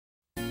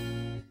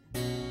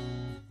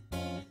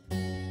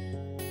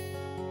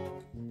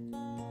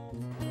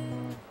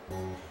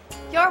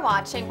You're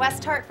watching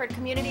West Hartford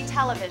Community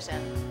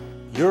Television.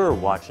 You're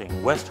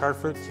watching West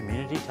Hartford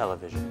Community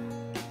Television.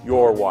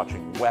 You're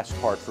watching West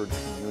Hartford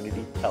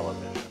Community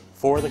Television.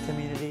 For the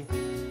community,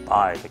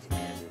 by the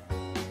community.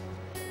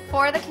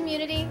 For the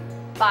community,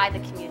 by the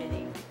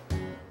community.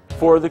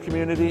 For the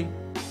community,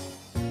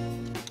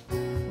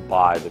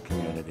 by the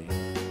community.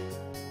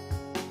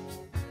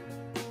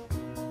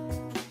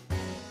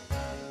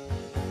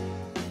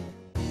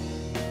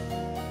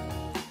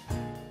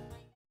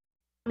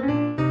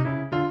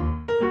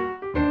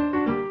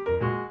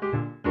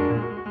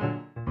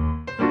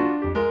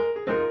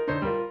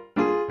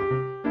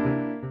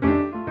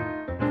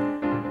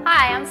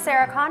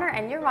 Sara Connor,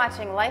 and you're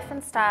watching Life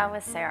and Style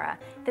with Sara.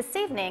 This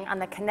evening on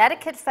the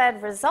Connecticut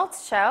Fed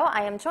Results Show,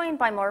 I am joined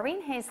by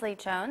Maureen Hayes Lee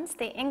Jones,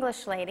 the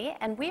English lady,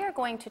 and we are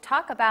going to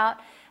talk about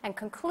and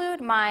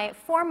conclude my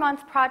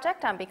 4-month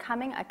project on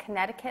becoming a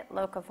Connecticut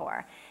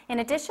locavore. In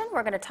addition,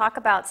 we're going to talk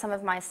about some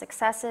of my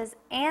successes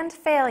and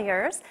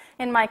failures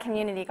in my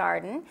community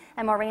garden,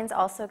 and Maureen's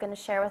also going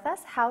to share with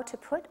us how to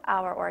put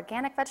our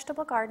organic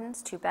vegetable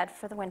gardens to bed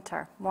for the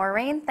winter.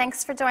 Maureen,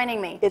 thanks for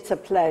joining me. It's a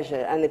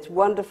pleasure, and it's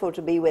wonderful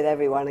to be with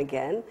everyone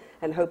again,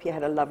 and hope you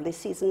had a lovely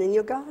season in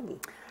your garden.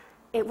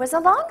 It was a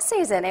long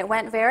season. It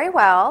went very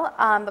well,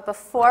 but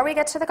before we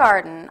get to the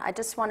garden, I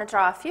just want to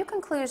draw a few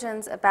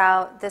conclusions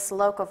about this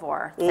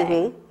locavore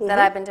thing that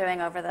I've been doing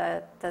over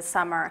the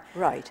summer.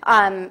 Right.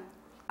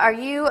 Are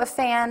you a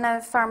fan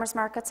of farmers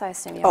markets? I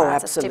assume you are. Oh,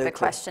 It's absolutely. a stupid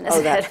question,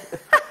 isn't it?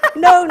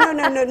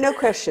 No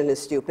question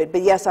is stupid,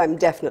 but yes, I'm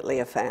definitely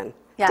a fan.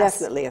 Yes.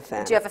 Definitely a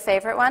fan. Do you have a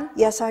favorite one?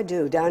 Yes, I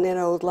do, down in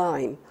Old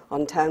Lyme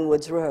on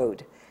Townwoods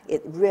Road.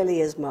 It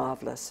really is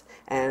marvelous,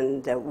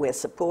 and we're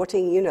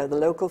supporting, you know, the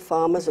local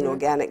farmers and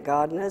organic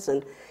gardeners,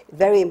 and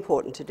very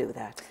important to do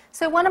that.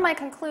 So one of my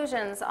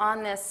conclusions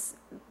on this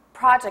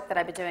project that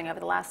I've been doing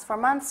over the last 4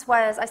 months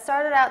was I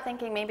started out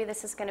thinking maybe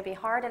this is going to be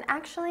hard, and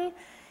actually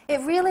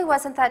it really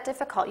wasn't that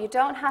difficult. You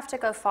don't have to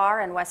go far.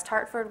 In West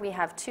Hartford, we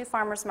have 2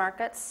 farmers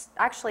markets,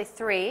 actually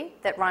 3,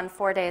 that run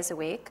 4 days a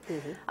week.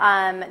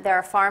 There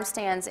are farm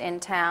stands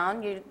in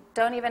town. You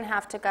don't even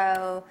have to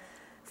go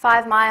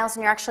 5 miles,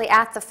 and you're actually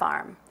at the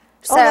farm.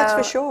 So, oh, that's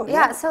for sure.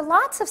 Yeah, so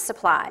lots of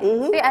supply,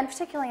 and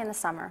particularly in the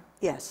summer.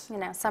 Yes. You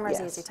know, summer's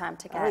Yes. easy time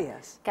to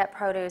get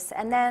produce.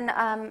 And then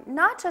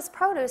not just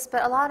produce,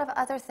 but a lot of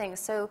other things.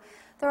 So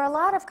there are a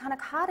lot of kind of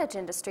cottage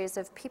industries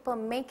of people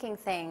making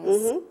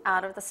things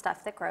out of the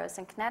stuff that grows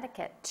in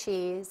Connecticut.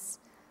 Cheese,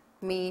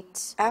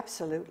 meat.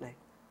 Absolutely.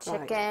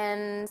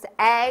 Chickens,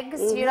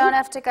 eggs. You don't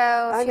have to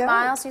go a few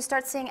miles. You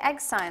start seeing egg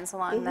signs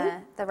along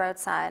the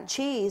roadside.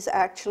 Cheese,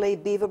 actually,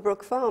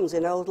 Beaverbrook Farms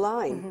in Old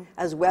Lyme,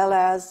 as well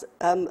as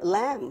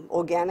lamb,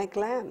 organic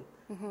lamb.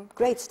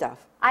 Great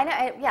stuff. I know,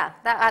 yeah,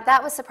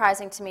 that was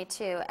surprising to me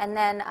too. And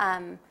then,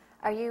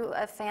 are you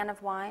a fan of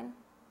wine?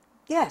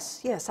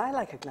 Yes, I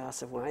like a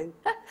glass of wine.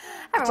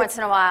 Every once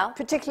in a while.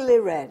 Particularly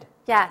red.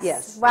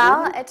 Yes.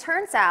 Well, it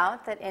turns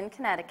out that in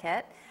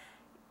Connecticut,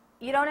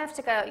 you don't have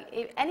to go,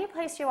 any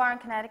place you are in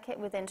Connecticut,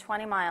 within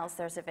 20 miles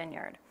there's a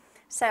vineyard.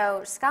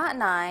 So Scott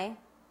and I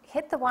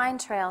hit the wine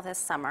trail this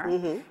summer,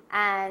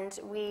 and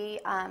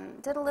we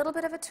did a little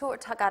bit of a tour,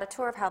 got a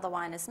tour of how the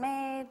wine is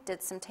made,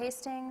 did some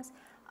tastings,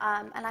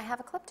 and I have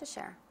a clip to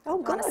share. Oh,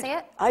 you good. Want to see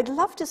it? I'd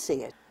love to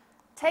see it.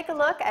 Take a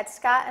look at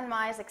Scott and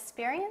my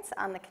experience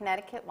on the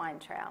Connecticut Wine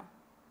Trail.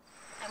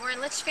 And we're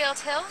in Litchfield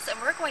Hills,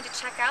 and we're going to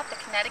check out the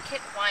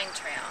Connecticut Wine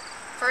Trail.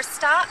 First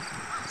stop,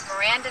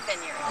 Miranda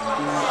Vineyard.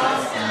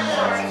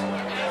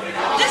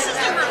 This is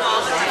the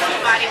Vermont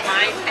Body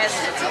Wine as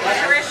it's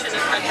licorice and a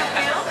touch of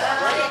pepper.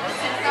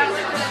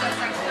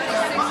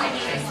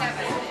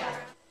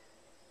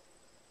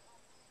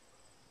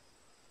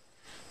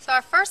 So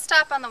our first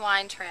stop on the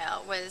wine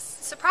trail was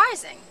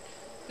surprising.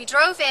 We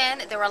drove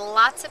in, there were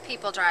lots of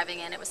people driving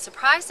in. It was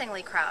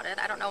surprisingly crowded.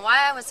 I don't know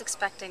why I was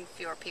expecting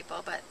fewer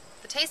people, but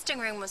the tasting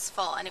room was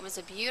full, and it was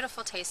a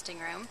beautiful tasting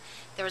room.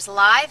 There was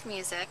live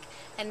music,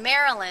 and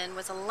Marilyn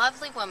was a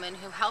lovely woman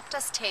who helped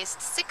us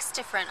taste 6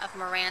 different of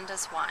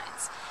Miranda's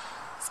wines.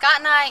 Scott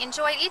and I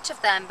enjoyed each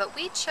of them, but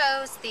we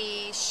chose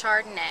the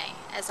Chardonnay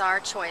as our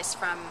choice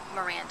from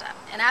Miranda.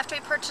 And after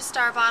we purchased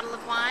our bottle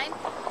of wine,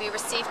 we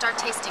received our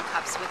tasting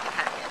cups with the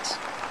package.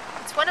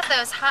 It's one of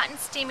those hot and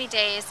steamy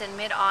days in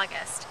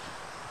mid-August.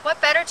 What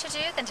better to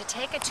do than to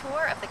take a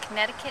tour of the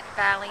Connecticut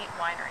Valley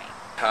Winery?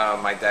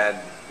 My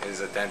dad is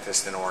a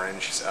dentist in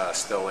Orange,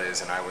 still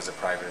is, and I was a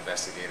private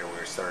investigator.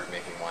 We started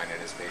making wine in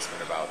his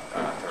basement about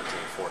 13,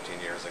 14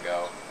 years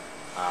ago.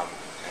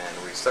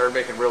 And we started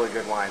making really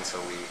good wine, so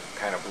we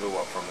kind of blew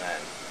up from then.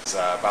 It's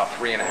about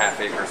 3.5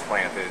 acres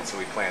planted, so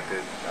we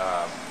planted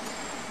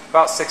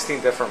about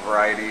 16 different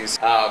varieties.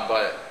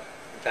 But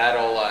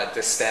that'll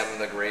destem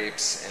the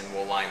grapes, and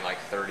we'll line like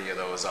 30 of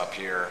those up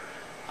here.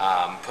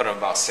 Put them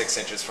about 6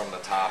 inches from the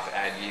top,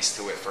 add yeast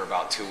to it for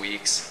about 2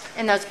 weeks.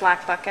 In those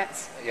black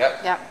buckets?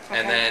 Yep. Yep. Okay.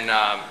 And then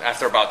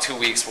after about 2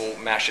 weeks, we'll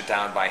mash it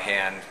down by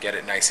hand, get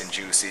it nice and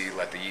juicy,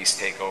 let the yeast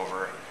take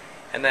over.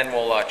 And then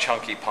we'll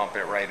chunky pump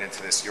it right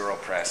into this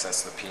Europress.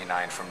 That's the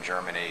P9 from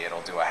Germany.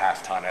 It'll do a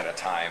half ton at a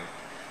time.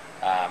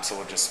 So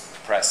we'll just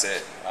press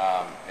it.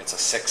 It's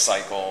a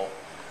 6-cycle.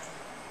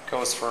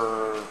 Goes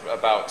for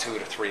about 2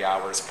 to 3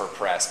 hours per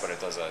press, but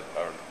it does a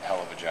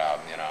hell of a job,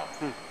 you know.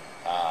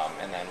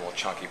 And then we'll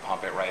chunky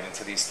pump it right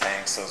into these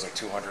tanks. Those are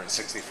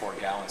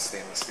 264-gallon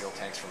stainless steel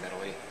tanks from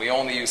Italy. We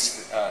only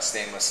use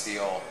stainless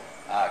steel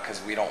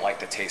because we don't like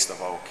the taste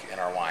of oak in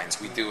our wines.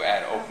 We do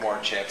add oakmore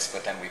chips,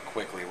 but then we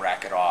quickly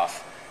rack it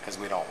off because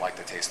we don't like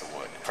the taste of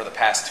wood. For the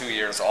past 2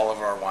 years, all of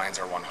our wines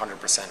are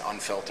 100%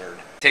 unfiltered.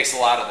 It takes a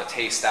lot of the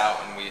taste out,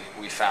 and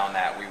we found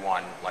that we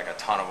won like a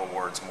ton of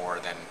awards more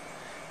than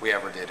we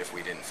ever did if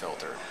we didn't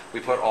filter. We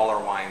put all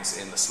our wines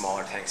in the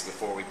smaller tanks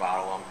before we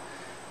bottle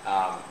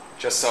them,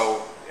 just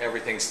so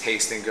everything's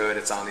tasting good.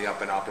 It's on the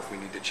up and up. If we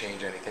need to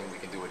change anything, we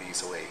can do it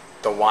easily.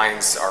 The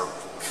wines are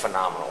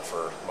phenomenal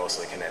for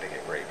mostly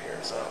Connecticut grape here,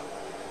 so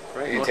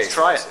Great. Let's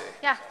try it.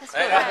 Yeah, let's go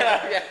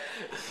ahead. Yeah.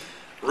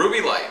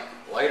 Ruby Light,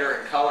 lighter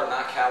in color,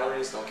 not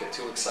calories. Don't get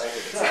too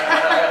excited.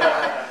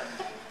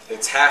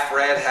 It's half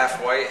red,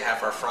 half white,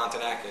 half our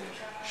Frontenac and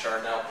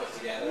Chardonnay put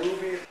together.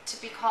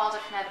 To be called a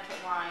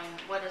Connecticut wine,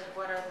 what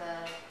are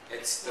the...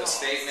 It's the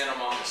state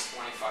minimum is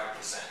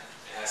 25%.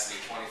 It has to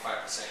be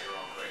 25% your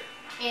own grape.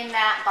 In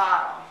that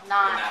bottle,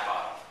 not In that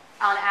bottle.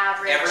 on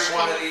average. Every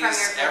one of from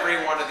these, your every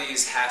village. one of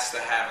these has to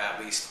have at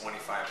least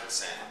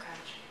 25% Okay.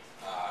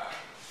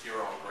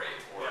 your own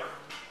grape, or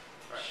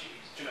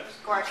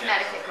Or a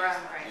Connecticut grown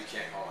grape. you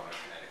can't call it a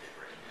Connecticut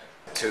grape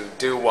yet. To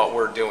do what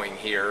we're doing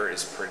here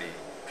is pretty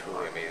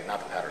truly amazing. Not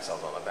to pat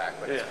ourselves on the back,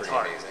 but it's Yeah, it's pretty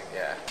hard. amazing.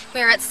 Yeah. We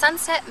were at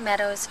Sunset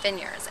Meadows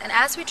Vineyards, and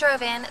as we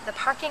drove in, the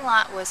parking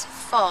lot was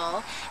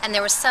full, and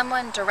there was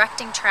someone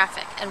directing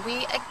traffic. And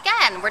we,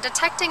 again, were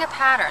detecting a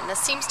pattern. This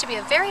seems to be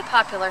a very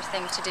popular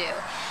thing to do.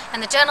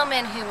 And the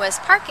gentleman who was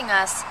parking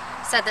us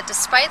said that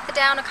despite the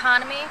down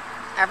economy,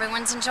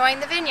 everyone's enjoying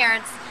the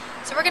vineyards.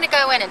 So we're going to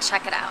go in and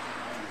check it out.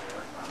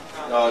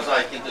 No,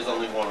 I think there's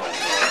only one on there.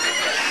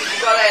 You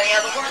got any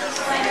other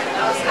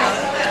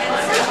ones?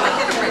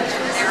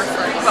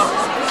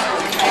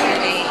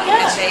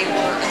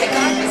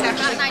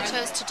 Scott and I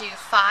chose to do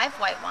 5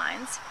 white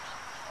wines.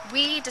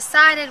 We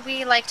decided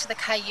we liked the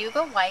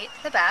Cayuga White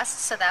the best,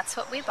 so that's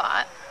what we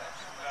bought.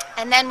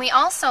 And then we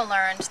also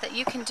learned that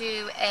you can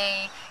do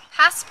a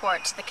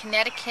passport to the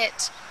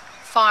Connecticut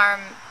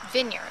Farm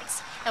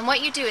Vineyards. And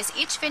what you do is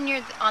each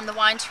vineyard on the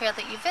wine trail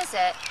that you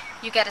visit,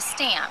 you get a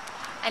stamp.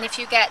 And if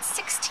you get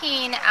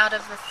 16 out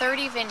of the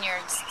 30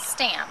 vineyards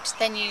stamped,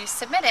 then you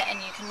submit it and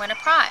you can win a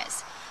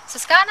prize. So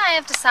Scott and I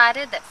have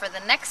decided that for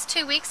the next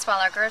 2 weeks while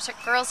our girls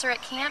are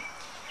at camp,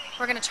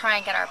 we're going to try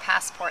and get our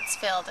passports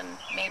filled, and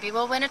maybe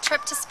we'll win a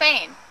trip to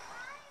Spain.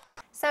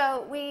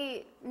 So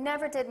we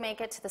never did make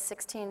it to the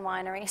 16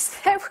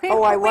 wineries that we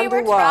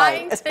were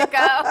trying to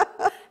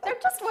go. There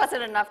just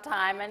wasn't enough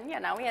time, and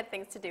we had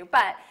things to do.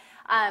 But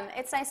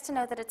it's nice to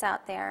know that it's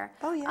out there.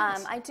 Oh,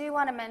 yes. I do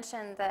want to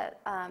mention that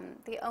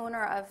the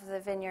owner of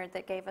the vineyard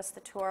that gave us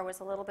the tour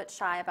was a little bit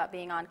shy about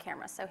being on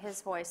camera, so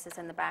his voice is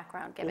in the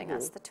background giving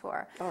us the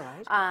tour. All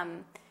right.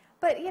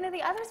 But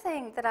the other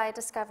thing that I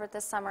discovered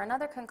this summer,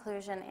 another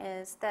conclusion,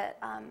 is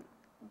that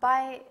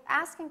by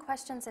asking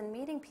questions and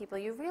meeting people,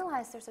 you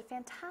realize there's a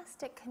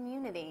fantastic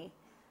community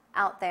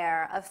out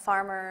there of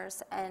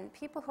farmers and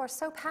people who are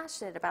so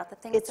passionate about the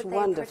things It's that they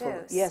wonderful.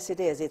 produce. Yes, it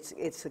is.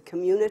 It's a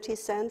community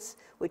sense,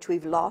 which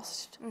we've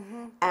lost,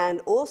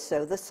 and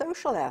also the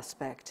social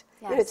aspect.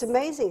 It's Yes.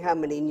 amazing how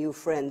many new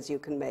friends you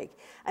can make,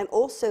 and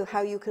also how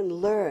you can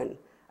learn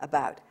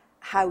about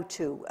how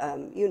to,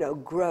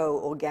 grow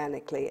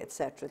organically, et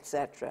cetera, et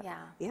cetera. Yeah.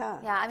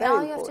 Yeah. I mean, very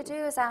all you have to important.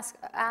 do is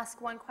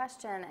ask one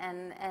question,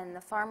 and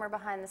the farmer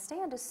behind the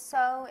stand is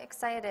so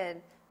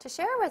excited to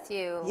share with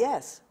you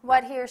Yes.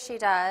 what he or she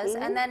does,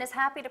 and then is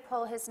happy to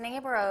pull his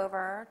neighbor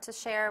over to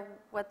share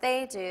what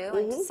they do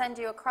and to send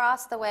you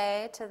across the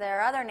way to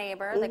their other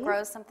neighbor that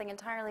grows something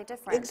entirely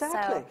different.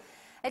 Exactly. So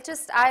it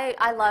just,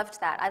 I loved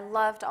that. I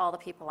loved all the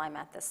people I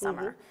met this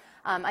summer.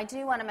 I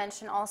do want to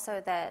mention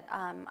also that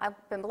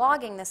I've been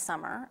blogging this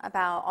summer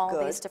about all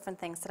Good. these different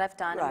things that I've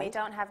done, and we Right.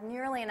 don't have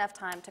nearly enough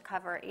time to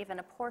cover even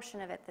a portion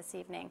of it this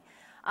evening.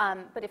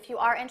 But if you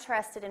are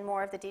interested in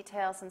more of the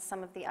details and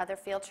some of the other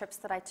field trips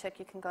that I took,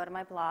 you can go to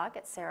my blog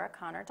at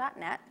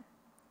saraconnor.net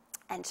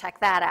and check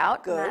that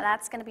out. Good.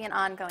 That's going to be an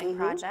ongoing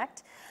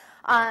project.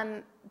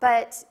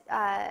 But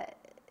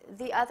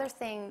the other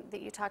thing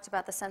that you talked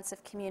about, the sense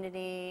of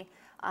community,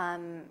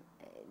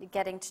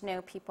 getting to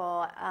know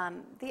people.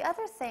 The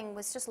other thing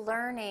was just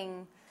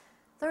learning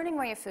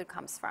where your food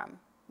comes from,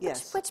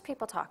 Yes. which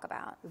people talk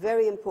about.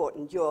 Very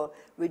important. You're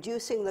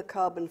reducing the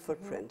carbon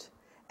footprint.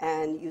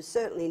 And you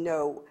certainly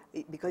know,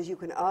 because you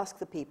can ask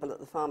the people at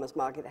the farmer's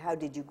market, how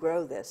did you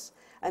grow this?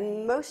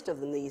 And most of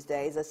them these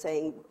days are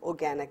saying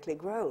organically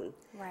grown.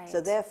 Right.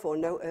 So therefore,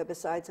 no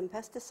herbicides and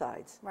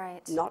pesticides.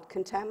 Right. Not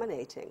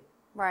contaminating.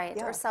 Right,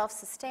 Yeah. or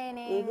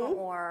self-sustaining,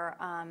 or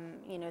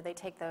they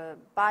take the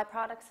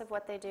byproducts of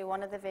what they do.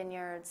 One of the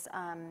vineyards,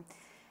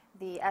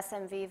 the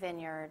SMV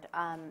vineyard,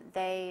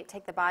 they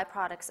take the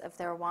byproducts of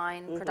their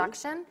wine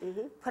production,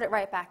 put it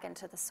right back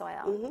into the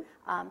soil.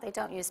 They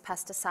don't use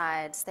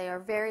pesticides. They are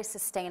very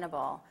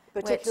sustainable.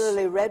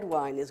 Particularly red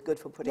wine is good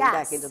for putting Yes.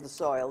 back into the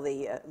soil,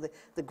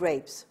 the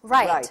grapes.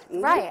 Right, Right.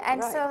 Mhm. right.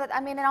 And Right. so, I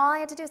mean, and all I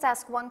had to do is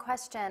ask one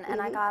question,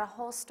 and I got a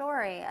whole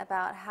story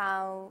about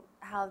how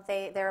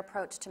their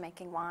approach to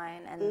making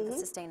wine and the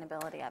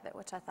sustainability of it,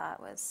 which I thought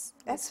was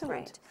Excellent.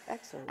 great.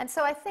 Excellent. And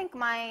so I think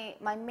my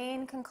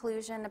main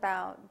conclusion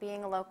about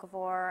being a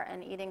locavore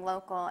and eating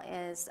local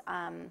is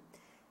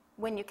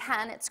when you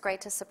can, it's great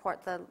to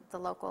support the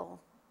local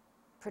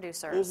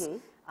producers,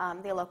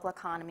 the local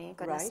economy.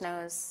 Goodness Right.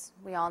 knows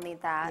we all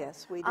need that.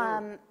 Yes, we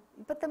do.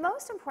 But the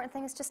most important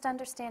thing is just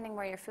understanding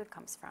where your food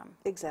comes from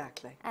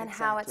Exactly. and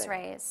how it's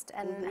raised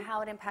and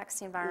how it impacts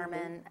the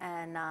environment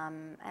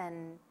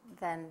and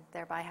then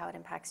thereby how it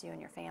impacts you and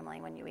your family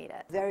when you eat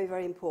it. Very,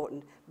 very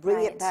important. Bring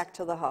Right. it back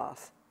to the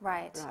hearth.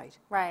 Right. Right.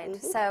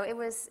 Right. So it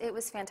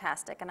was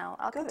fantastic, and I'll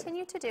Good.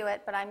 continue to do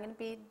it. But I'm going to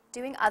be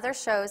doing other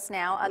shows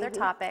now, other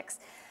topics.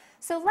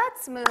 So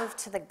let's move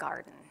to the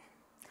garden.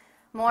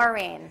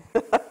 Maureen,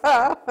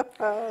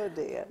 Oh,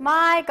 dear.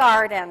 my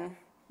garden.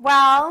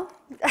 Well,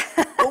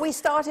 Well, we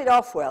started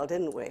off well,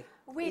 didn't we?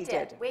 we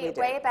did. We did.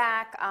 Way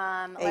back.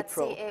 Let's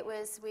see.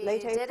 April. We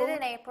Late did April? it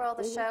in April.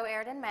 The show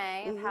aired in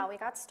May of how we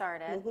got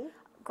started.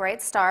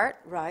 Great start.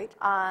 Right.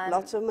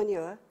 Lots of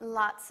manure.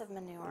 Lots of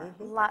manure.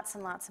 Lots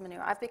and lots of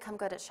manure. I've become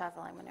good at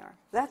shoveling manure.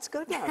 That's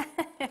good now.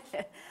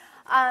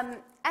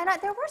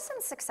 There were some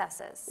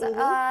successes.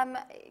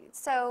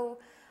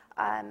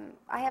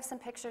 I have some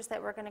pictures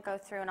that we're going to go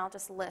through, and I'll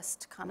just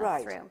list kind of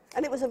Right. through.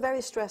 And it was a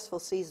very stressful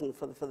season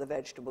for the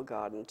vegetable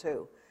garden,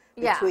 too.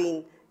 Yeah.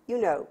 Between,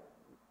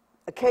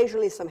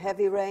 occasionally some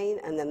heavy rain,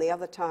 and then the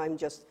other time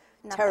just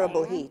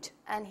terrible Nothing. heat.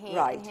 And heat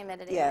right. and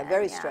humidity. Yeah, and-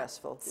 very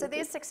stressful. So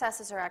these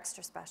successes are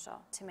extra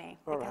special to me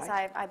All because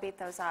right. I beat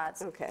those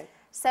odds. Okay.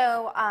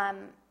 So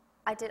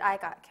I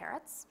got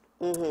carrots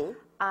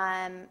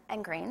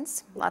and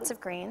greens, lots of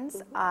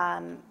greens.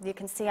 You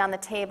can see on the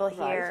table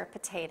here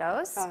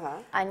potatoes,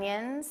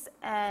 onions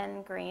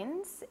and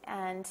greens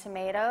and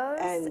tomatoes.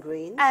 And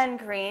greens. And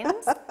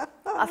greens.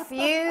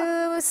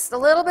 a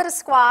little bit of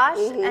squash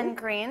and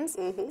greens.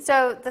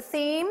 So the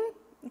theme,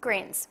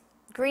 greens.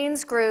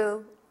 Greens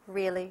grew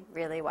really,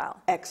 really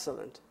well.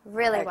 Excellent.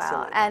 Really well,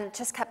 Excellent. and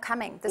just kept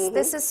coming.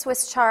 This is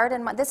Swiss chard,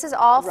 and this is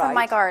all from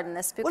my Right. garden.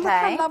 This bouquet. Well,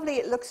 look how lovely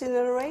it looks in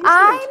an arrangement.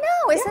 I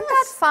know, isn't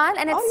that Yes. fun?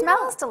 And it Oh, yeah.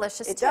 smells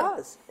delicious It too.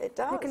 does. It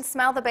does. You can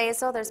smell the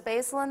basil. There's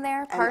basil in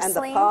there, and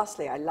parsley. the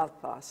parsley. I love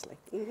parsley.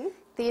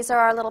 These are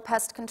our little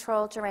pest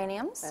control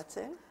geraniums, That's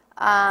it.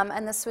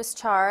 and the Swiss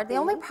chard. The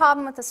only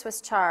problem with the Swiss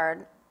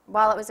chard,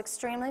 while it was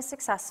extremely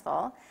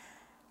successful,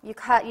 you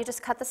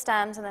just cut the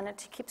stems, and then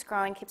it keeps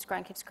growing, keeps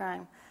growing, keeps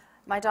growing.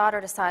 My daughter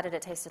decided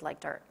it tasted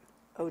like dirt.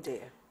 Oh,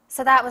 dear.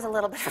 So that was a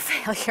little bit of a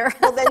failure.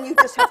 Well, then you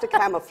just have to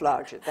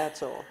camouflage it.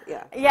 That's all.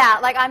 Yeah. Yeah,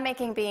 like I'm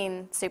making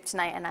bean soup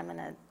tonight, and I'm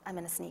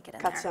gonna sneak it in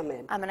Cut there. some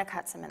in. I'm gonna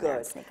cut some in there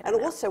and Good. sneak it And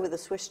in also with the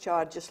Swiss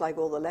chard, just like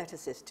all the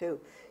lettuces too,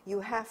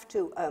 you have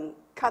to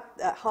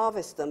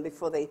harvest them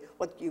before they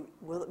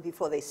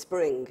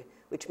spring,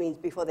 which means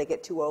before they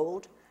get too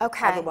old. there.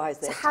 Okay. Otherwise,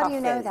 they're so how do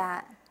you know tough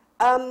that?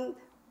 then.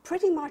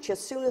 Pretty much as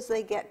soon as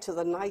they get to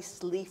the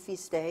nice leafy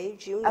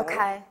stage,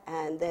 Okay.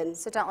 And then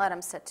So don't let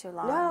them sit too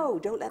long. no,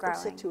 don't let them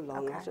growing. sit too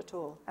long, Okay. not at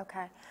all.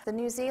 Okay. The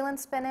New Zealand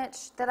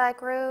spinach that I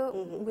grew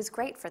was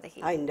great for the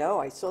heat. I know.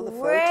 I saw the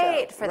photo.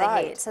 Great for the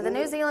Right. heat. So the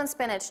New Zealand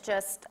spinach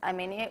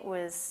it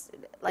was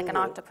like an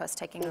octopus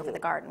taking over the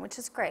garden, which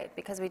is great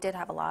because we did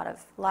have a lot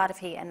of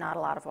heat and not a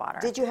lot of water.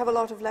 Did you have a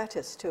lot of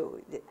lettuce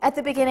too? At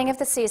the beginning of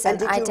the season, And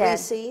did I you did.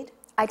 reseed?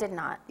 I did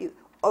not.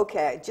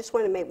 Okay, I just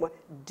want to make one.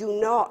 Do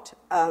not,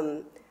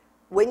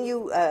 when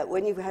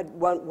you've had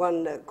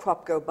one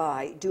crop go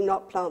by, do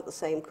not plant the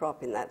same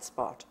crop in that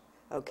spot.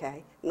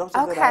 Okay, not a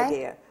good Okay.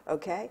 idea.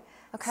 Okay.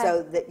 Okay.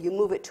 So that you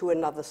move it to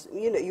another.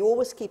 You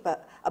always keep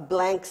a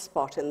blank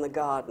spot in the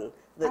garden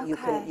that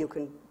Okay. you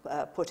can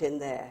put in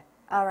there.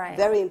 All right.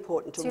 Very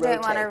important to So you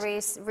rotate. don't want to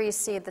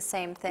reseed the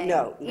same thing,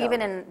 No.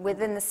 even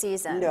within the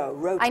season. No,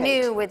 rotate. I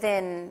knew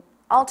within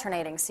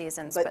alternating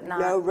seasons, but not.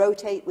 no,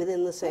 rotate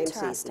within the same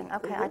Interesting. season.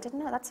 Okay, I didn't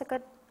know. That's a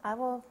good. I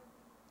will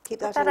Keep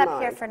put that that in up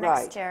here mind. for next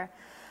Right. year.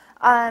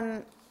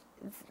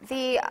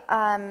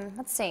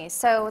 Let's see.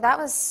 So that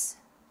was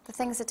the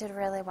things that did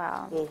really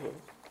well.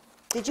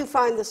 Did you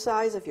find the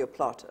size of your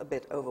plot a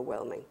bit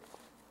overwhelming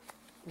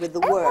with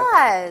the It work?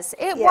 was.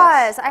 It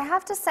Yes. was. I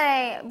have to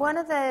say,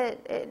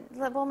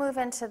 we'll move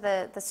into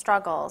the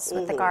struggles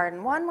with the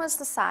garden. One was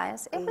the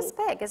size. It was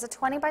big. It's a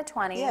 20 by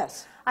 20.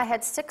 Yes. I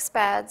had 6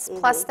 beds,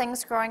 plus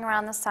things growing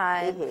around the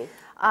side.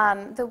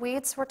 The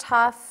weeds were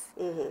tough.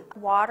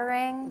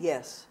 Watering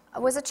Yes.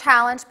 was a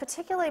challenge,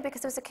 particularly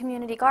because it was a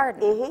community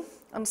garden.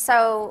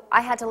 So I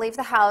had to leave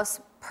the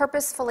house,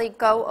 purposefully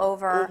go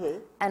over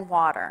and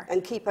water.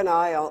 And keep an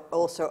eye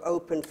also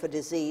open for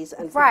disease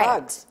and for Right.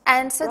 bugs.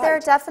 And so there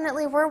Right.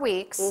 definitely were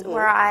weeks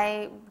where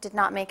I did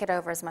not make it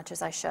over as much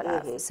as I should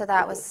have. So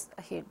that was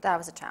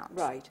a challenge.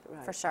 Right,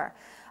 right. For sure.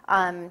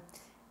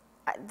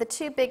 The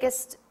two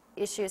biggest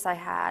issues I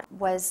had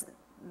was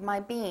my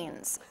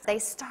beans. They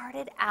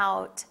started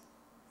out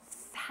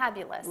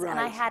fabulous. And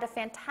I Right. had a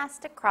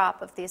fantastic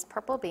crop of these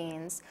purple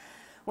beans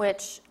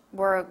which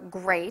were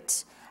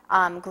great.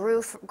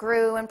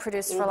 Grew and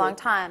produced for a long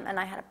time, and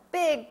I had a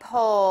big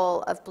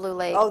pole of Blue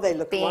Lake Oh, they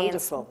look beans.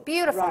 wonderful.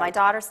 Beautiful. Right. My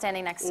daughter's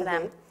standing next to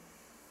them.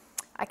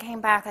 I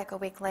came back like a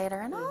week later,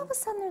 and all of a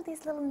sudden there were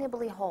these little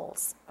nibbly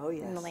holes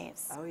in the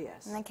leaves. Oh,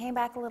 yes. And I came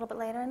back a little bit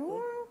later,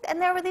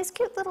 and there were these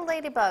cute little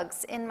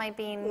ladybugs in my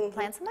bean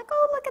plants. I'm like,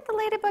 oh, look at the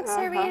ladybugs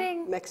they're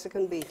eating.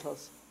 Mexican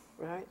beetles,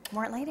 right?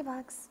 Weren't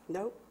ladybugs.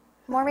 Nope.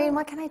 Maureen,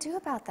 what can I do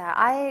about that?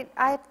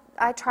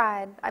 I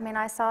tried. I mean,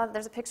 I saw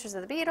there's pictures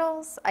of the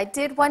beetles. I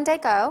did one day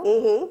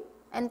go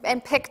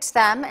and picked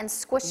them and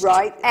squished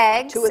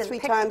eggs. 2 or 3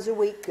 times a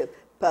week,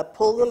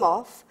 pull them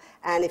off.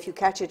 And if you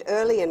catch it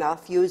early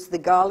enough, use the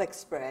garlic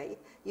spray.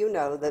 You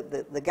know,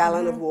 the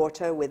gallon of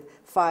water with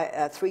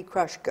 3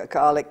 crushed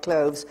garlic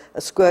cloves,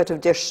 a squirt of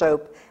dish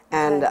soap,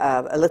 and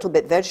a little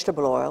bit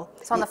vegetable oil.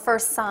 So on the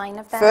first sign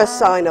of that? First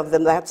sign of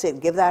them, that's it.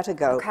 Give that a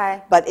go.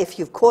 Okay. But if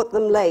you've caught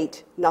them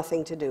late,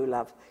 nothing to do,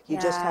 love. You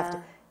just have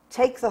to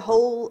take the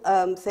whole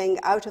thing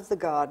out of the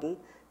garden,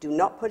 do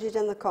not put it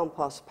in the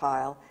compost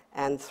pile,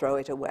 and throw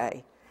it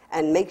away.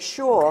 And make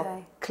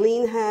sure,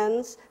 clean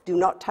hands, do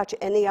not touch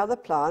any other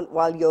plant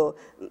while you're,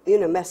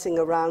 messing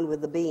around with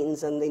the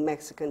beans and the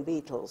Mexican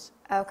beetles.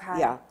 Okay.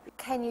 Yeah.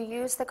 Can you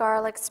use the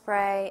garlic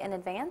spray in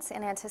advance,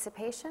 in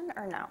anticipation,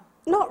 or no?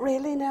 Not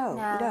really, no.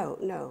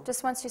 No.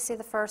 Just once you see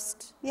the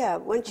first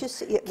once you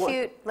see it.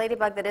 cute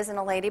ladybug that isn't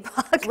a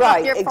ladybug Right,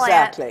 on your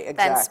exactly. plant,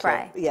 then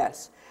spray.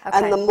 Yes. Okay.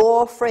 And the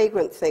more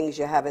fragrant things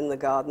you have in the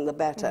garden, the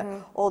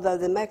better. Although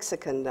the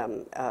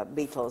Mexican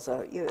beetles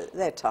are,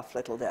 they're tough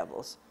little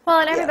devils. Well,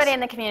 and everybody in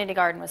the community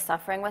garden was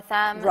suffering with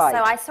them. Right.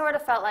 So I sort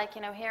of felt like,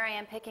 here I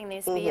am picking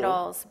these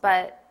beetles,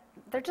 but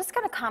they're just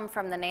going to come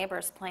from the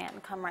neighbor's plant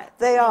and come right.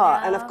 They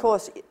are, and of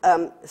course,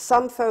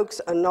 some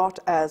folks are not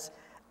as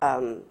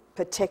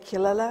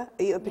particular,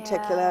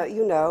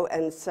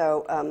 and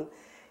so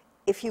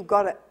if you've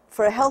got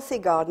for a healthy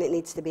garden, it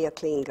needs to be a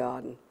clean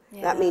garden.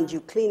 That means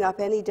you clean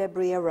up any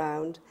debris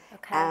around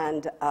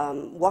and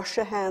wash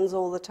your hands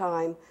all the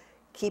time.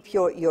 Keep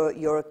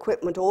your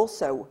equipment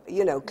also,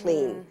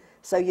 clean.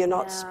 So you're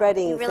not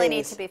spreading things. You really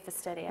need to be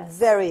fastidious.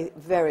 Very,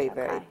 very,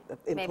 very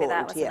important. Maybe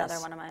that was yes. another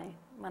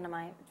one of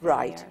my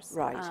failures.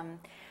 Right.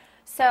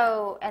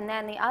 So, and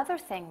then the other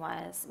thing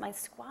was my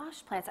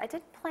squash plants. I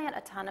did plant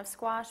a ton of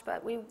squash,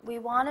 but we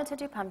wanted to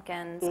do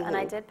pumpkins, and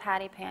I did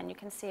patty pan. You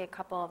can see a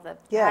couple of the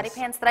patty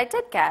pans that I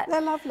did get.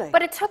 They're lovely.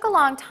 But it took a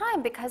long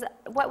time because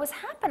what was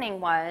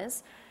happening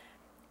was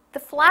the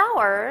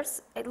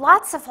flowers,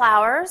 lots of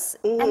flowers,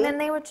 and then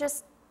they would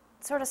just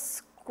sort of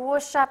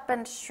squish up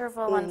and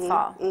shrivel and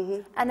fall.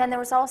 And then there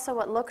was also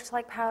what looked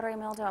like powdery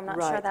mildew. I'm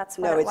not sure that's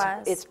what it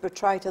was. It's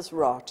botrytis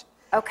rot.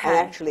 Okay. And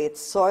actually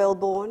it's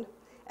soil-borne.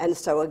 And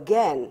so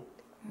again,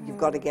 you've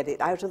got to get it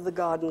out of the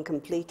garden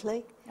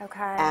completely.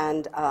 Okay.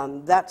 And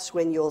that's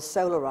when you'll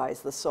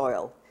solarize the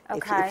soil,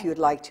 if you'd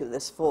like to,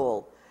 this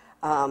fall.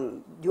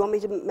 Do you want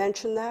me to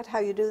mention that, how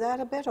you do that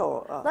a bit?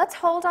 Or let's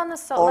hold on the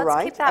soil. All Let's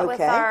right, keep that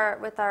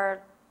with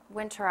our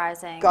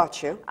winterizing.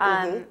 Got you.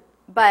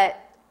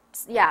 But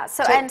yeah,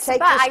 so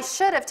Take I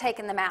should have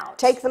taken them out.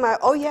 Take them out.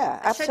 Oh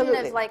yeah, absolutely.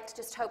 I shouldn't have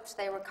just hoped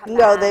they would come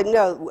back.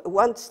 No.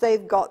 Once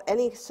they've got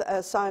any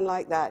sign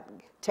like that,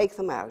 take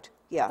them out.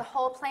 Yeah. The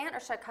whole plant, or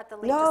should I cut the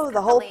leaves? No,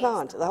 the whole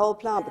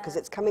plant, because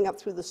it's coming up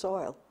through the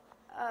soil.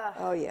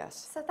 Oh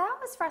yes. So that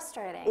was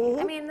frustrating.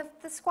 I mean,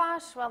 the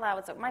squash. Well,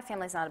 my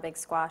family's not a big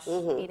squash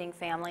eating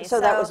family.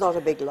 So that was not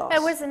a big loss.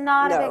 It was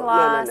not a big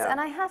loss, No. and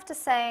I have to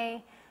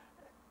say,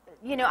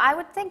 I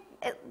would think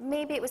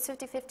maybe it was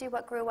 50-50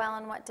 what grew well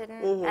and what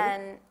didn't,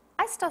 and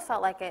I still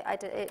felt like it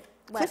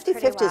went 50-50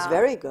 pretty well. is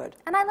very good.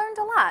 And I learned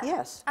a lot.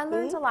 Yes. I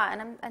learned a lot,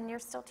 and you're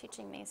still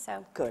teaching me.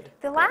 So Good.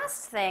 The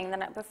last thing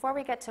before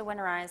we get to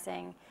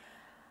winterizing,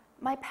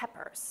 my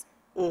peppers.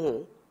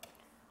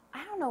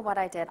 I don't know what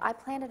I did. I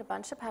planted a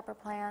bunch of pepper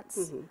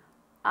plants.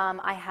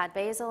 I had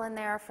basil in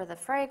there for the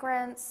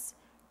fragrance,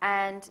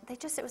 and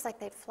it was like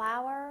they'd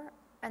flower,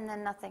 and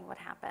then nothing would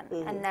happen.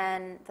 And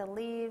then the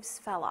leaves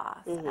fell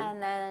off.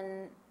 And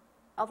then,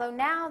 although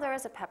now there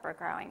is a pepper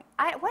growing,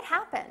 what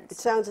happened? It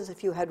sounds as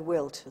if you had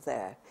wilt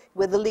there.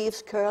 Were the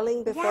leaves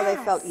curling before they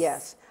fell?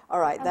 Yes. All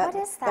right. And what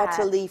is that? That's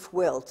a leaf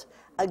wilt.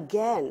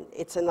 Again,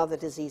 it's another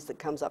disease that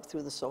comes up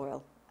through the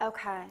soil.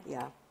 Okay.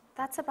 Yeah.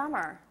 That's a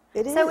bummer.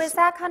 It is. So is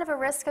that kind of a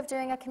risk of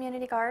doing a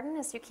community garden,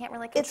 is you can't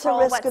really control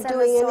It's a what's risk of in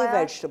the doing soil? any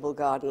vegetable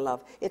garden,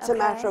 love. It's a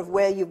matter of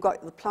where you've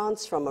got the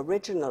plants from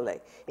originally.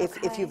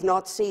 If you've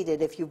not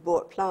seeded, if you've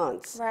bought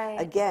plants.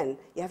 Right. Again,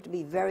 you have to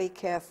be very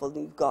careful that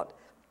you've got,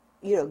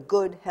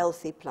 good,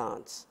 healthy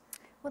plants.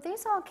 Well,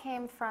 these all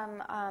came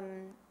from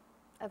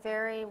a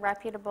very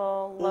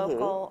reputable,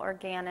 local,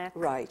 organic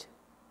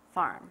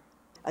farm.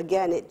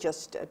 Again, it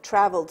just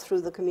traveled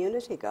through the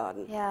community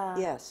garden. Yeah.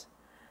 Yes.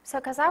 So,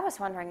 because I was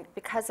wondering,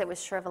 because it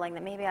was shriveling,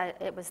 that maybe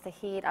it was the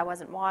heat, I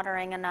wasn't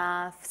watering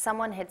enough.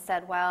 Someone had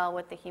said, well,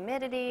 with the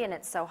humidity and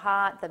it's so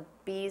hot, the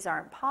bees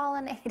aren't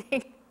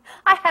pollinating.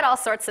 I had all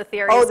sorts of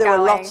theories Oh, there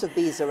going. were lots of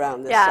bees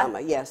around this Yeah. summer,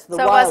 yes. The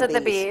So it wild wasn't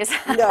the bees.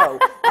 No,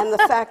 and the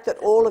fact that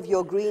all of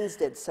your greens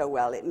did so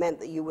well, it meant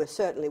that you were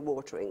certainly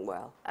watering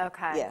well.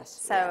 Okay. Yes.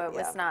 So yeah, it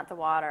was yeah. not the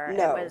water.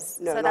 No, It was,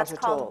 no, so not that's at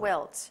called all.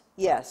 wilt.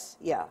 Yes,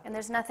 yeah. And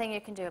there's nothing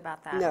you can do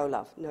about that. No,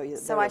 love, no.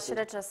 So I should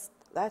have just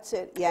That's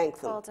it, yank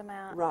them. pulled them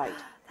out. Right.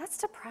 That's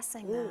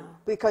depressing, though.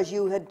 Because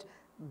you had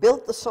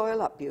built the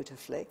soil up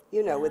beautifully,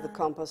 you know, with the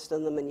compost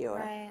and the manure.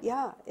 Right.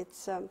 Yeah,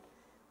 it's a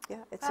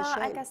Well,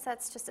 shame. I guess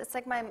that's just, it's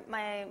like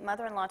my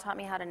mother-in-law taught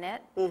me how to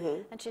knit.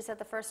 And she said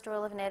the first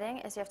rule of knitting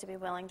is you have to be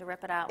willing to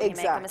rip it out when you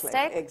make a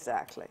mistake.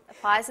 Exactly.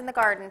 Applies in the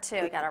garden, too.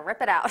 You got to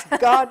rip it out.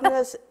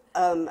 Gardeners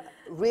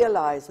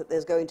realize that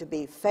there's going to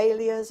be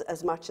failures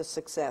as much as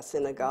success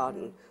in a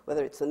garden,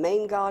 whether it's the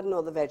main garden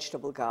or the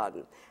vegetable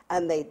garden.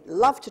 And they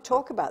love to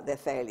talk about their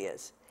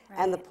failures.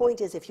 And the Right.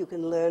 point is if you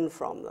can learn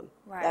from them.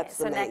 Right. That's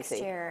the So main next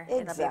thing. year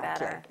it'll be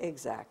better.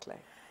 Exactly.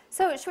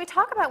 So should we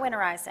talk about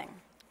winterizing?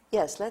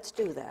 Yes, let's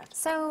do that.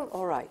 So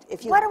All right.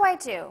 If you what do I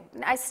do?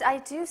 I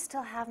do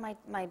still have my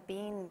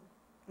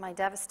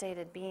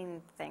devastated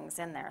bean things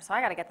in there, so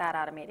I got to get that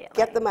out immediately.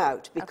 get them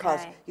out,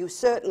 because Okay. you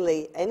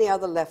certainly, any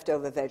other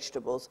leftover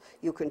vegetables,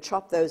 you can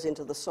chop those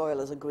into the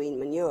soil as a green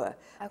manure,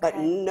 but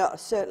Okay.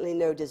 certainly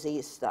no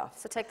disease stuff.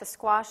 So take the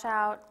squash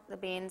out, the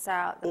beans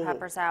out, the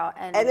peppers out,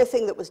 and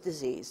Anything that was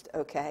diseased,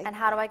 okay? and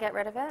how do I get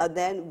rid of it? And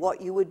then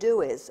what you would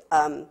do is,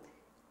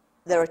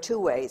 there are two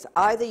ways.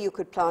 Either you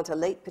could plant a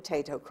late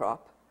potato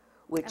crop,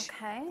 which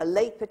Okay. a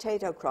late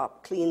potato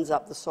crop cleans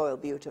up the soil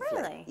beautifully.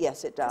 Really?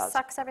 Yes, it does. Just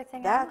sucks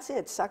everything That's out?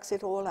 it, sucks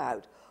it all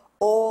out.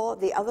 Or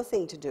the other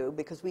thing to do,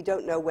 because we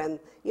don't know when,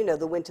 you know,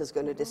 the winter's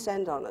going to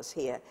descend on us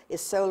here,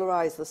 is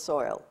solarize the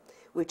soil,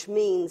 which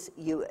means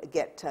you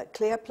get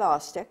clear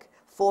plastic,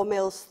 4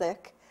 mils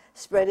thick,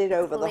 spread it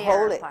over the Clear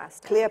whole...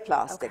 plastic. Clear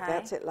plastic, Okay.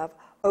 that's it, love.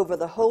 Over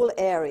the whole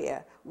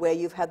area where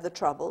you've had the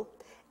trouble,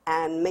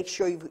 and make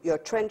sure you're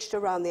trenched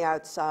around the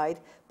outside.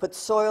 Put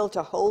soil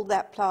to hold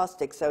that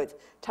plastic so it's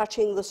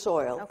touching the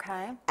soil.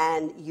 Okay.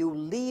 And you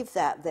leave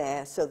that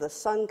there so the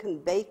sun can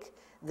bake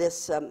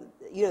this,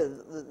 you know,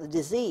 the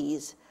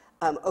disease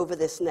over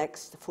this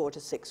next 4 to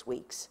 6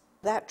 weeks.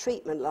 That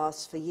treatment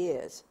lasts for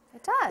years.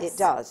 It does? It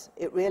does.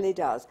 It really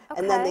does.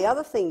 And then Okay. the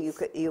other thing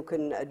you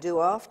can do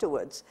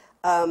afterwards,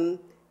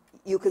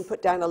 you can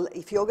put down,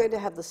 if you're going to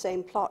have the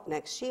same plot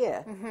next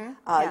year,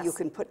 Yes. you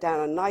can put down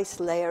a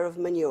nice layer of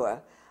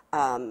manure.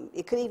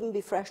 It could even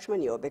be fresh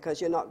manure, because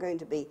you're not going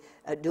to be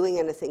doing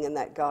anything in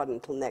that garden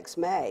until next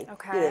May, you know,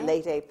 Okay.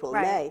 late April,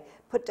 Right. May.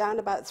 Put down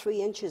about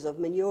 3 inches of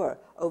manure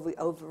over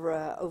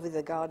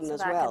the garden So as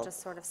that can well. just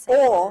sort of sink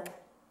Or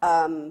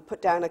in.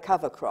 put down a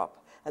cover crop.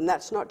 And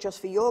that's not just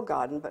for your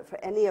garden, but for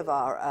any of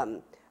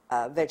our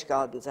veg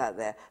gardens out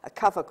there, a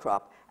cover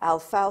crop.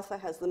 Alfalfa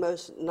has the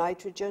most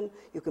nitrogen.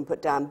 You can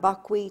put down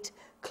buckwheat,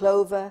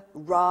 clover,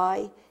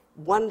 rye.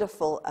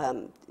 Wonderful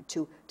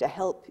to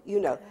help, you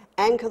know,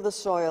 anchor the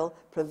soil,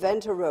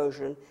 prevent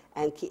erosion,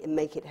 and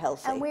make it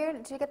healthy. And where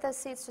do you get those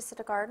seeds? Just at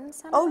a garden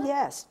center? Oh,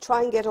 yes.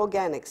 Try and get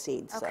organic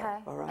seeds. Okay.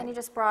 All right. And you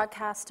just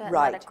broadcast it and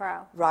Right, let it grow?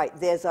 right.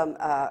 There's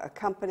a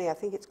company, I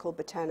think it's called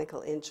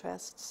Botanical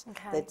Interests.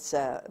 Okay. That's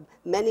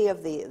many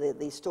of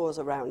the stores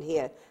around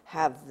here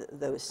have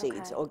those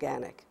seeds, Okay.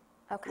 organic.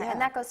 Okay. Yeah.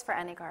 And that goes for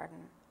any garden?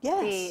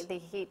 Yes. The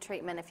heat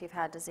treatment if you've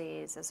had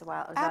disease as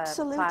well?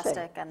 Absolutely. The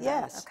plastic and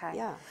Yes, okay.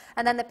 yeah.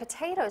 And then the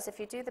potatoes, if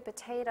you do the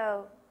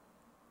potato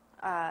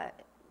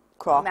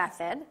Crop.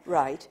 method,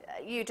 Right.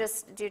 do you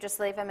just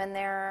leave them in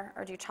there,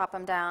 or do you chop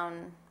them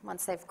down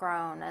once they've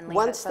grown and leave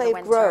Once it for the they've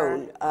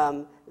winter?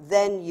 grown,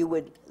 then you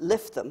would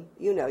lift them,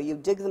 you know, you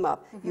dig them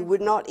up. You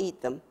would not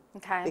eat them.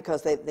 Okay.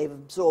 Because they've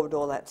absorbed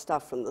all that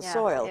stuff from the Yeah,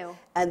 soil. ew.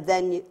 And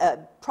then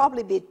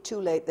probably be too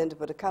late then to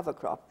put a cover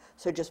crop.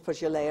 So just put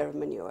your layer of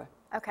manure.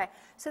 Okay,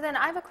 so then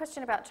I have a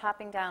question about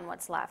chopping down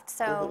what's left.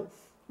 So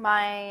Mm-hmm.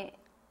 my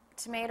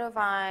tomato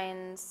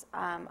vines,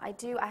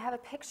 I have a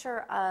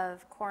picture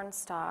of corn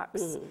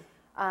stalks,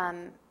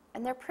 Mm-hmm.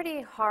 and they're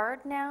pretty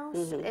hard now.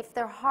 So if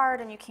they're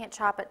hard and you can't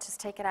chop it, just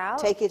take it out?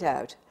 Take it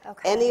out.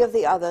 Okay. Any of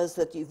the others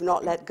that you've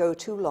not let go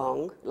too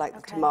long, like the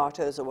Okay.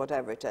 tomatoes or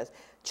whatever it is,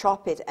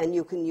 chop it, and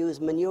you can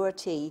use manure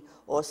tea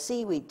or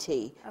seaweed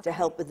tea to Okay.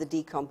 help with the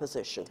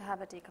decomposition. To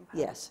have it decompose?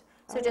 Yes.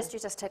 So Oh, you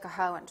just take a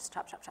hoe and just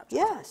chop, chop, chop, chop?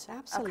 Yes, chop.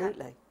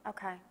 absolutely.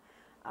 Okay.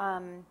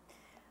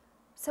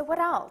 So what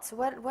else?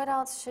 What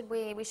else should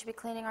we should be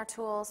cleaning our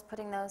tools,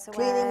 putting those away?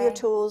 Cleaning your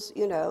tools,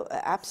 you know,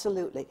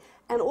 absolutely.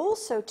 And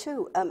also,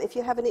 too, if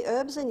you have any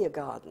herbs in your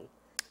garden,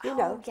 you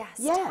know. Yes.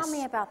 Yes. Tell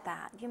me about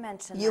that. You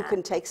mentioned You that.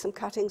 can take some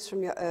cuttings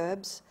from your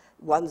herbs,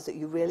 ones that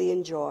you really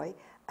enjoy.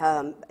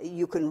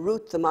 You can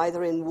root them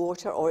either in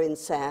water or in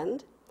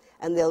sand,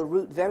 and they'll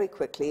root very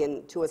quickly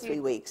in 2 or 3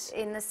 weeks.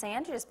 In the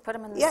sand? You just put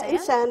them in the Yeah, sand? in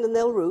sand, and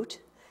they'll root.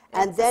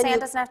 And The then sand you,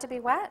 doesn't have to be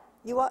wet?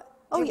 you are.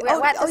 Oh, You yeah,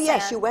 wet the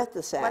yes, sand. you wet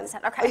the sand. Wet the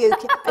sand, Oh, okay.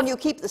 and you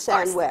keep the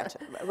sand wet,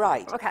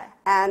 right? Okay.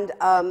 And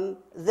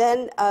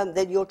then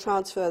you'll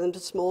transfer them to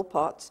small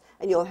pots,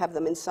 and you'll have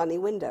them in sunny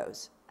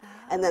windows.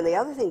 And then the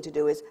other thing to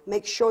do is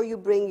make sure you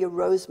bring your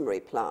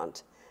rosemary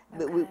plant.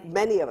 But Okay.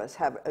 many of us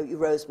have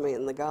rosemary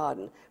in the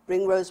garden.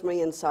 Bring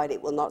rosemary inside,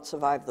 it will not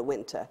survive the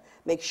winter.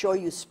 Make sure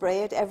you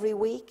spray it every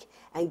week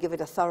and give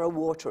it a thorough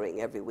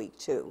watering every week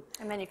too.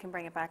 And then you can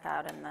bring it back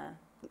out when the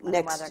weather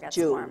Next gets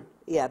June, warm.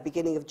 yeah,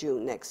 beginning of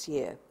June next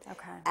year.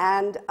 Okay.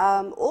 And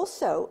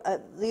also,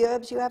 the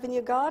herbs you have in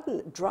your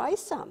garden, dry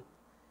some.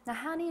 Now,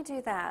 how do you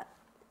do that?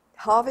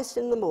 Harvest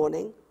in the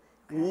morning,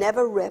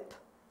 never rip,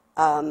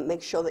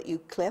 make sure that you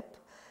clip,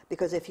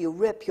 because if you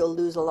rip, you'll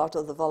lose a lot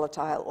of the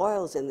volatile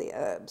oils in the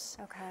herbs.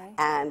 Okay.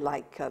 And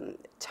like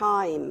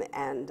thyme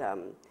and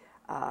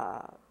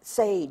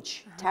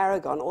sage,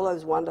 tarragon, all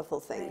those wonderful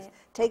things. Right.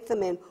 Take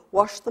them in,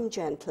 wash them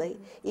gently,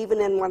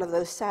 even in one of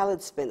those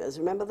salad spinners.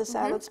 Remember the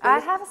salad I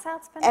spinners? have a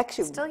salad spinner.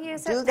 Excellent. Still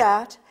use Do it.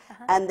 that,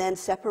 and then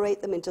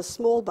separate them into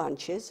small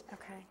bunches.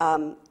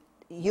 Okay.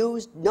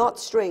 Use not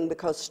string,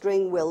 because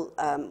string will,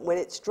 when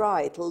it's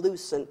dry, it'll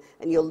loosen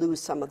and you'll lose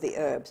some of the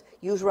herbs.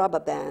 Use rubber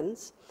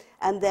bands,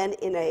 and then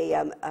in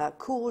a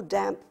cool,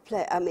 damp,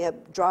 a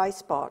dry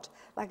spot,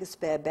 like a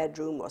spare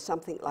bedroom or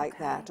something like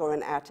that, or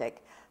an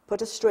attic,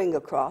 put a string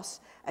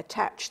across,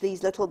 attach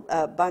these little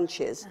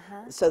bunches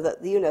so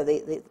that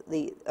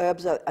the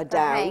herbs are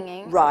down,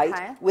 hanging, right,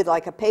 okay. with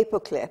like a paper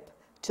clip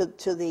to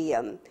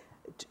the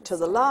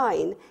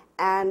line.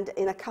 And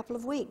in a couple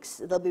of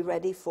weeks, they'll be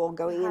ready for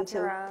going Have into.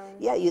 your own.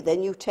 Yeah,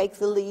 then you take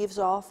the leaves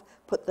off,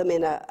 put them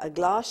in a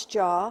glass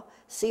jar,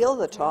 seal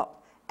the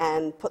top,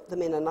 and put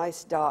them in a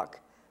nice dark,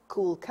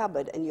 cool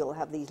cupboard, and you'll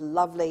have these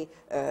lovely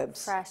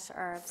herbs. Fresh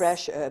herbs.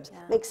 Fresh herbs. Yeah.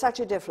 Makes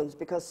such a difference,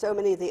 because so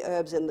many of the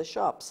herbs in the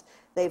shops,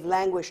 they've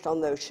languished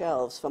on those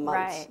shelves for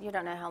months. Right. You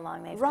don't know how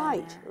long they've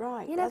Right, been there.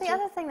 right. You know, That's the it.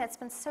 other thing that's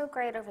been so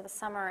great over the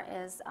summer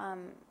is,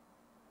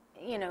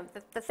 you know,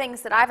 the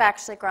things that I've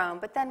actually grown.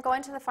 But then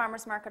going to the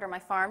farmer's market or my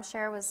farm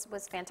share was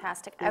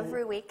fantastic.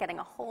 Every week getting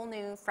a whole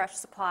new fresh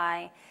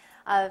supply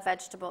of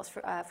vegetables,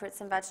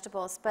 fruits and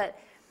vegetables. But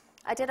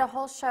I did a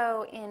whole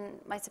show in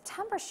my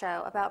September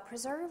show about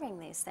preserving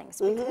these things,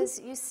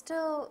 because you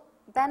still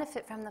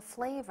benefit from the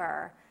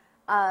flavor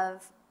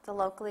of the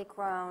locally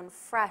grown,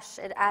 fresh,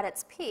 at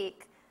its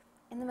peak,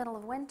 in the middle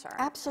of winter.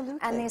 Absolutely.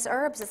 And these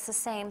herbs, it's the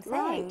same thing.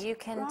 Right, You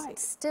can right.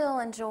 still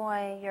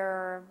enjoy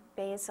your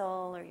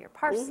basil or your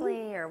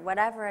parsley or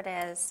whatever it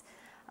is,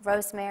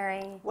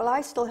 rosemary. Well,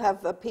 I still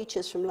have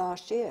peaches from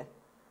last year,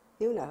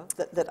 you know,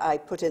 that I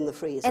put in the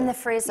freezer. In the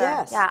freezer.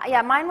 Yes.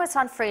 Yeah, mine was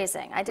on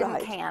freezing. I didn't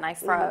Right. can, I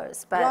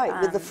froze. But, right,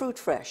 with the fruit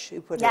fresh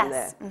you put in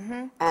yes,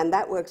 there. And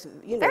that works,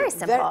 you know. Very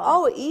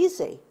simple.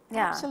 Easy.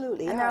 yeah.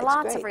 Absolutely. And yeah, there are it's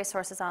lots of great.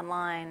 resources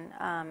online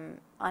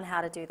on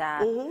how to do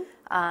that.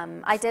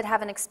 I did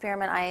have an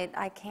experiment.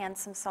 I canned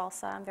some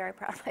salsa. I'm very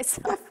proud of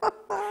myself.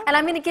 And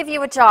I'm going to give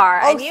you a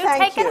jar. Oh, and you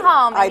thank take it you.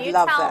 home and I'd you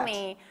love tell that.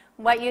 me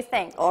what you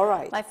think. All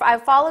right. I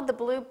followed the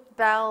blue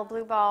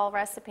ball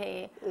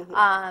recipe,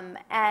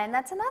 and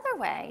that's another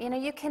way. You know,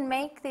 you can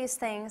make these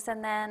things,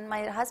 and then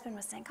my husband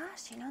was saying,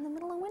 "Gosh, you know, in the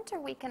middle of winter,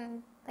 we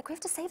have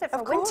to save it for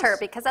Of winter course.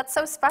 because that's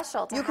so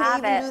special to You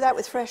have can even it." do that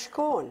with fresh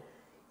corn.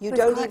 You With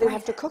don't corn, even right.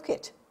 have to cook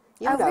it.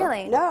 You Oh, know.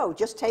 really? No,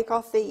 just take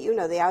off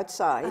the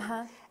outside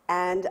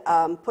and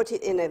put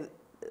it in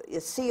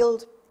a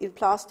sealed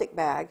plastic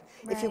bag.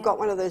 If you've Right. got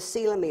one of those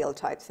sealer meal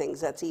type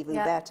things, that's even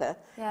Yep. better.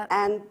 Yep.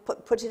 And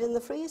put it in the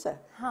freezer.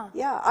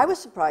 Yeah, I was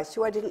surprised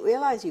too. I didn't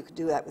realize you could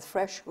do that with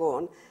fresh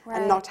corn Right.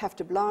 and not have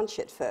to blanch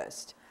it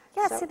first.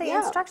 Yeah, So, see, the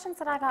yeah. instructions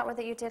that I got were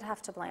that you did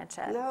have to blanch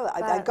it. No,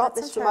 I But got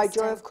that's this from my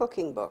Joy interesting. of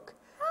Cooking book.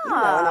 You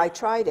know, and I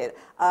tried it.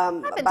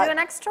 I've been about- doing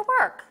extra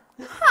work.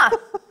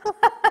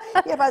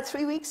 Yeah, about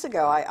 3 weeks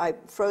ago, I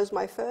froze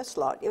my first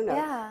lot. You know,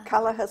 Yeah.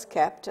 color has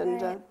kept,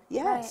 and Right,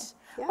 yes.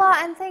 right. Yeah. Well,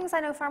 and things, I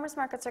know farmers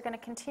markets are going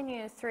to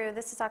continue through,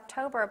 this is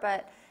October,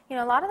 but you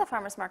know, a lot of the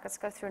farmers markets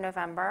go through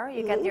November.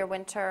 You get your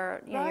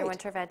winter, you know, your Right.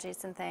 winter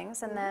veggies and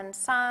things, and then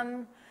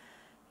some,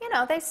 you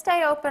know, they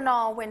stay open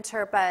all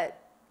winter, but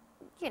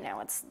you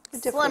know, it's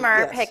Different, slimmer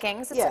yes.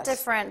 pickings. It's Yes, a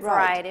different right.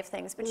 variety of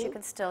things, but you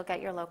can still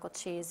get your local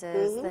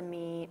cheeses, the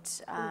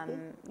meat,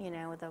 you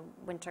know, the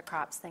winter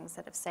crops, things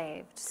that have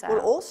saved. So Well,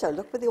 also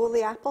look with all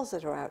the apples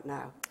that are out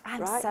now.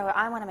 right?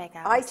 I want to make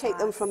apple I take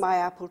them sauce. from my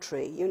apple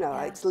tree. You know,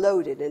 Yeah. it's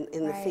loaded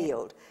in the Right.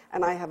 field,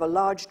 and I have a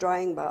large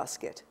drying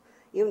basket.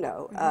 You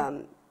know,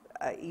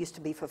 it used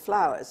to be for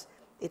flowers.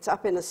 It's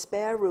up in a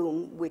spare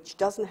room which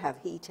doesn't have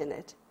heat in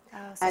it. Oh,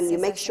 so And you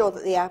it's make sure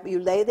safe. that you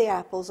lay the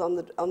apples on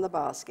the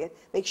basket,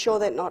 make sure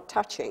they're not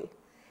touching,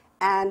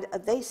 and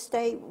they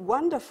stay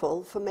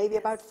wonderful for maybe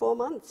about 4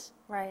 months.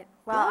 Right.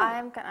 Well,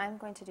 Yeah. I'm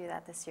going to do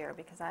that this year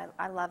because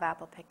I love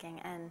apple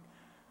picking, and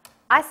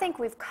I think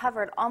we've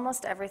covered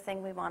almost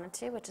everything we wanted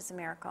to, which is a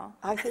miracle.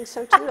 I think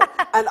so too.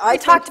 And I We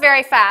talked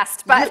very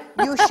fast, but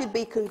you should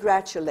be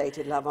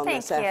congratulated, love, on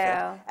this Thank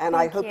effort. you. And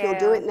I Thank hope you'll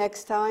do you. it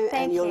next time,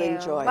 Thank and you'll you.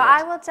 enjoy Well,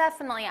 it. I will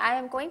definitely. I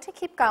am going to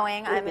keep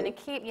going. I'm going to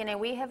keep. You know,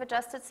 we have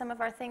adjusted some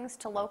of our things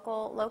to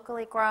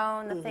locally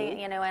grown. The thing,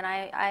 you know, and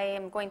I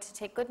am going to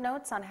take good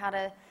notes on how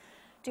to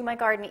do my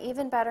garden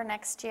even better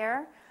next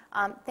year.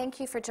 Thank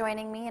you for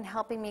joining me and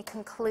helping me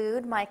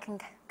conclude my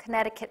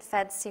Connecticut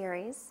Fed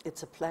series.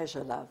 It's a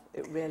pleasure, love.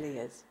 It really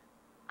is.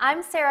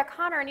 I'm Sarah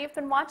Connor, and you've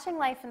been watching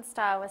Life and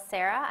Style with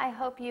Sarah. I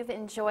hope you've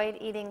enjoyed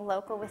eating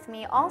local with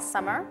me all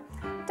summer.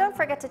 Don't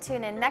forget to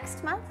tune in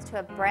next month to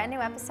a brand new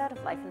episode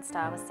of Life and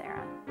Style with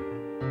Sarah.